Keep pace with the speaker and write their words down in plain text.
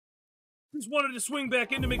Just wanted to swing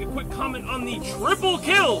back in to make a quick comment on the triple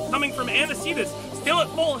kill coming from Anacetus. Still at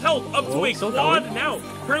full health, up to a quad now.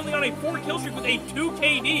 Currently on a 4-kill streak with a 2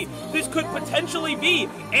 KD. This could potentially be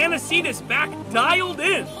Anacetus back dialed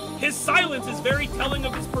in. His silence is very telling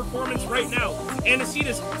of his performance right now.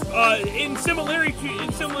 Anacetus, in similarity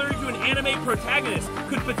to an anime protagonist,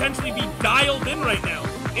 could potentially be dialed in right now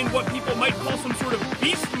in what people might call some sort of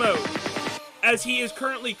beast mode, as he is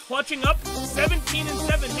currently clutching up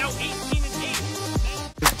 17-7, now 18-8.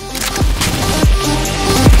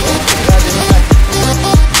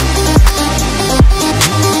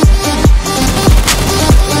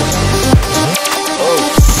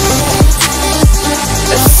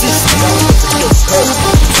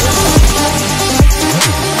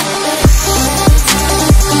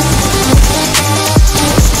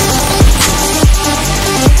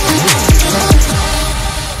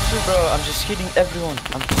 I'm just hitting everyone.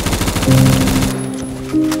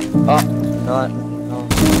 No.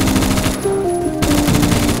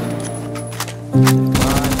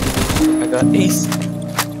 I got ace.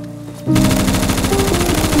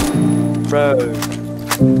 Bro.